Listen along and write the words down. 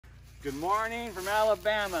Good morning from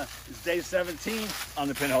Alabama. It's day 17 on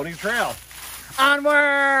the Pinhoti Trail.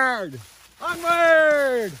 Onward!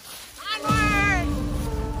 Onward! Onward!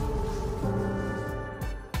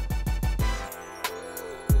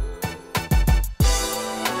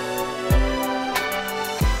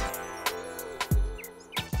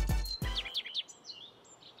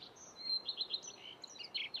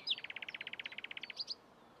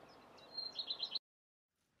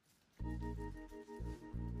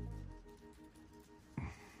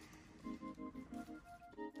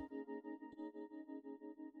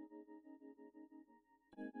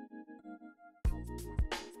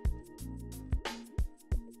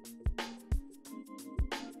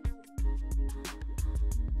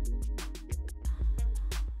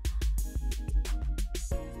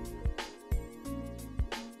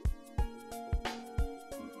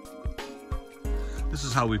 This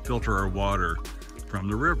is how we filter our water from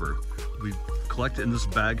the river. We collect it in this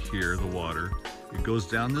bag here, the water. It goes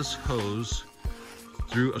down this hose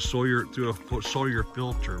through a Sawyer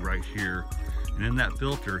filter right here. And in that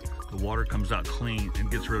filter, the water comes out clean and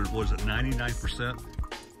gets rid of, what is it, 99%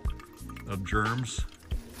 of germs.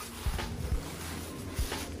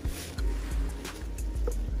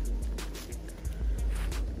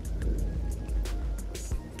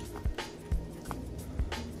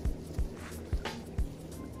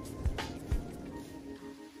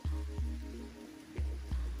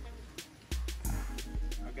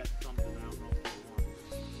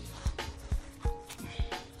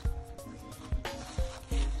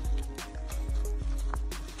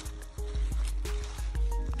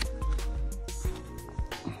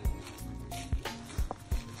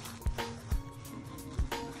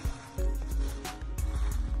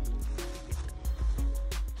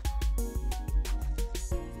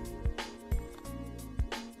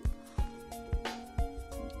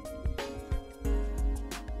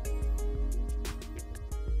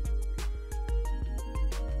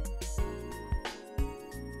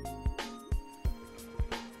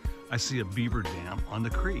 I see a beaver dam on the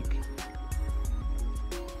creek.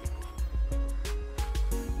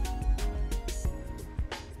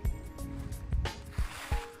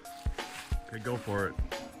 Okay, go for it.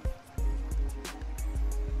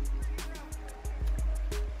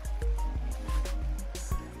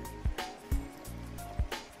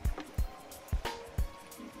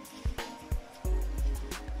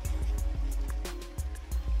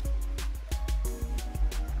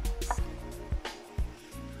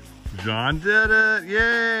 John did it!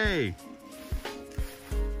 Yay!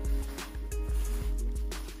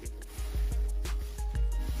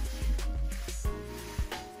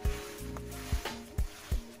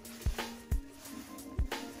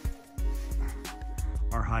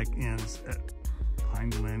 Our hike ends at Pine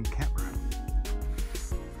Glen Campground.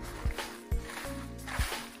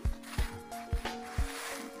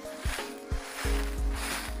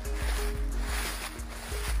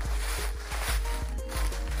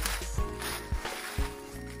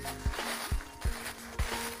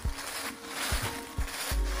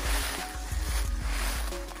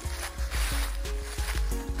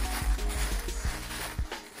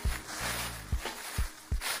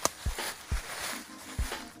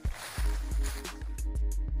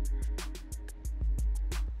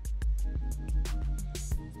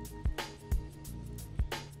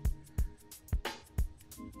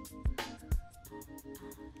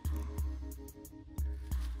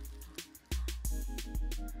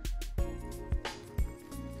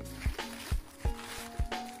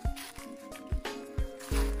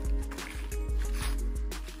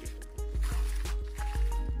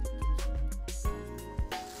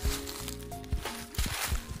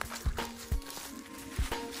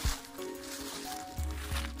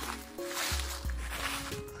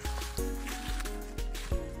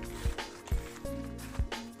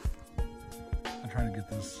 Trying to get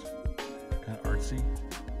this kind of artsy.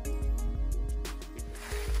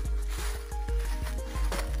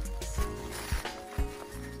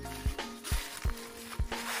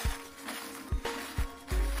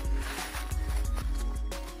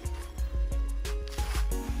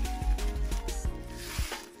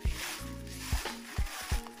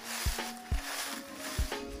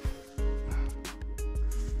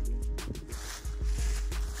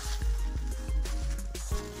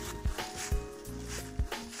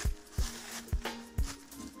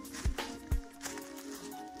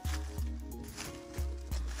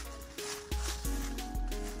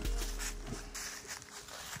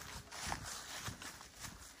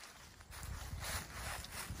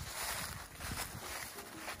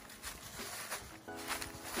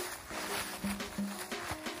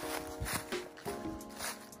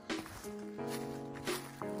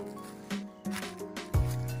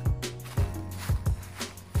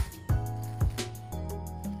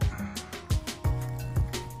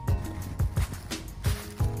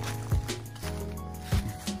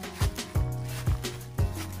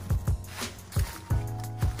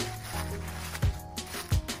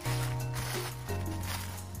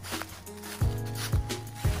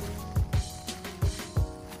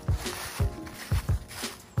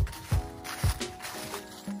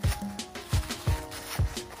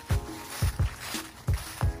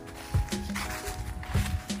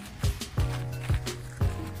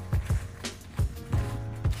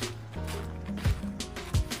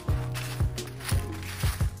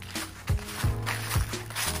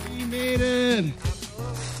 Nathan.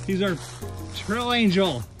 He's our trail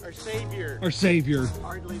angel. Our savior. Our savior.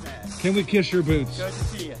 Hardly that. Can we kiss your boots? Good to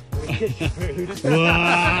see you.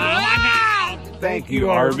 Thank you,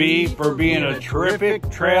 RB, for being a terrific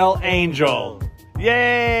trail angel.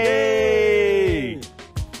 Yay!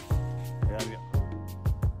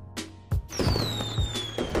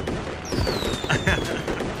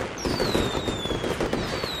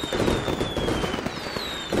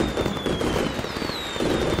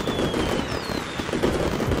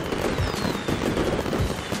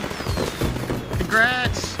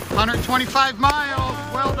 Congrats, 125 miles,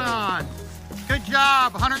 well done. Good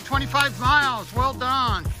job, 125 miles, well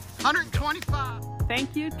done. 125.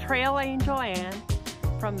 Thank you, Trail Angel Ann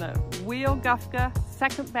from the Weogufka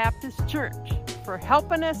Second Baptist Church for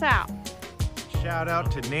helping us out. Shout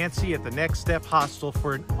out to Nancy at the Next Step Hostel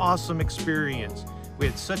for an awesome experience. We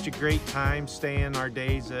had such a great time staying our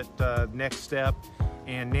days at Next Step,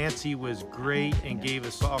 and Nancy was great and gave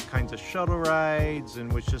us all kinds of shuttle rides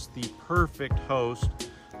and was just the perfect host.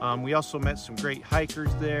 We also met some great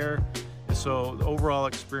hikers there. So the overall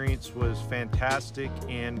experience was fantastic,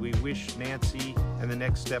 and we wish Nancy and the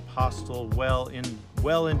Next Step Hostel well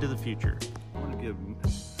into the future.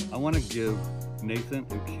 I want to give Nathan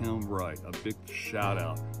and Kim Wright a big shout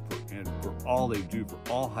out for all they do for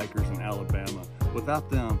all hikers in Alabama. Without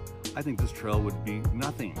them, I think this trail would be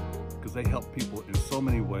nothing, because they help people in so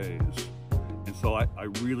many ways. And so I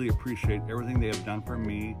really appreciate everything they have done for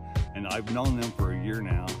me, and I've known them for a year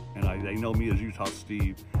now, and they know me as Utah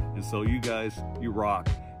Steve. And so you guys, you rock.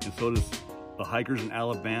 And so does the hikers in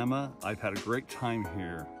Alabama. I've had a great time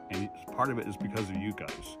here, and part of it is because of you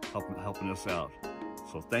guys helping us out.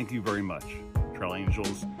 So thank you very much, Trail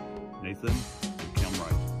Angels, Nathan and Kim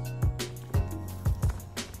Wright.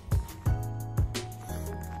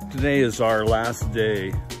 Today is our last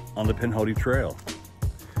day on the Pinhoti Trail.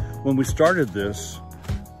 When we started this,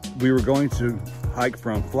 we were going to hike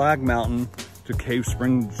from Flag Mountain to Cave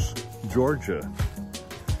Springs, Georgia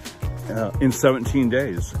in 17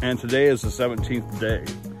 days. And today is the 17th day.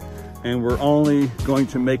 And we're only going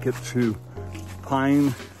to make it to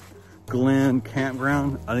Pine Glen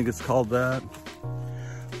Campground, I think it's called that,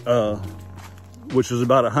 which is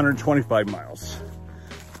about 125 miles.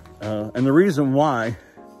 And the reason why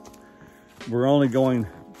we're only going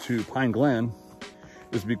to Pine Glen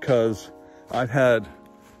is because I've had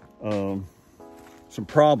some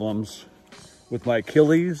problems with my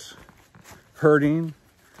Achilles hurting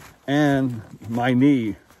and my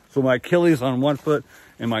knee. So my Achilles on one foot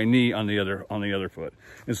and my knee on the other foot.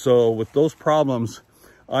 And so with those problems,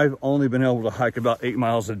 I've only been able to hike about 8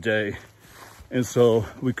 miles a day. And so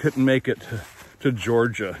we couldn't make it to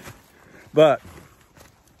Georgia. But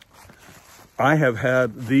I have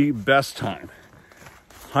had the best time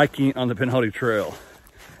hiking on the Pinhoti Trail.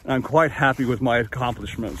 And I'm quite happy with my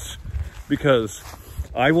accomplishments, because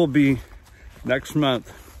I will be, next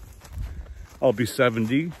month, I'll be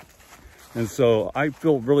 70. And so I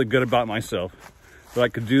feel really good about myself that I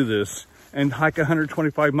could do this and hike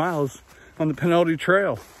 125 miles on the Pinhoti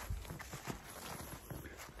Trail.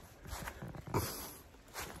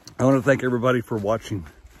 I want to thank everybody for watching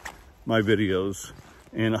my videos,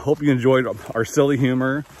 and I hope you enjoyed our silly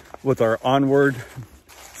humor with our onward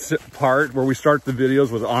part where we start the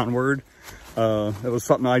videos with onward. It was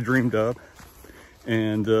something I dreamed up,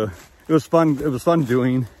 and it was fun. It was fun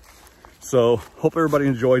doing. So hope everybody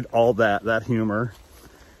enjoyed all that humor.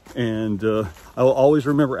 And I will always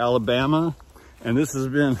remember Alabama. And this has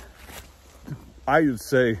been, I would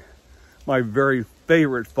say, my very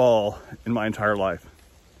favorite fall in my entire life.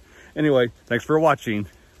 Anyway, thanks for watching.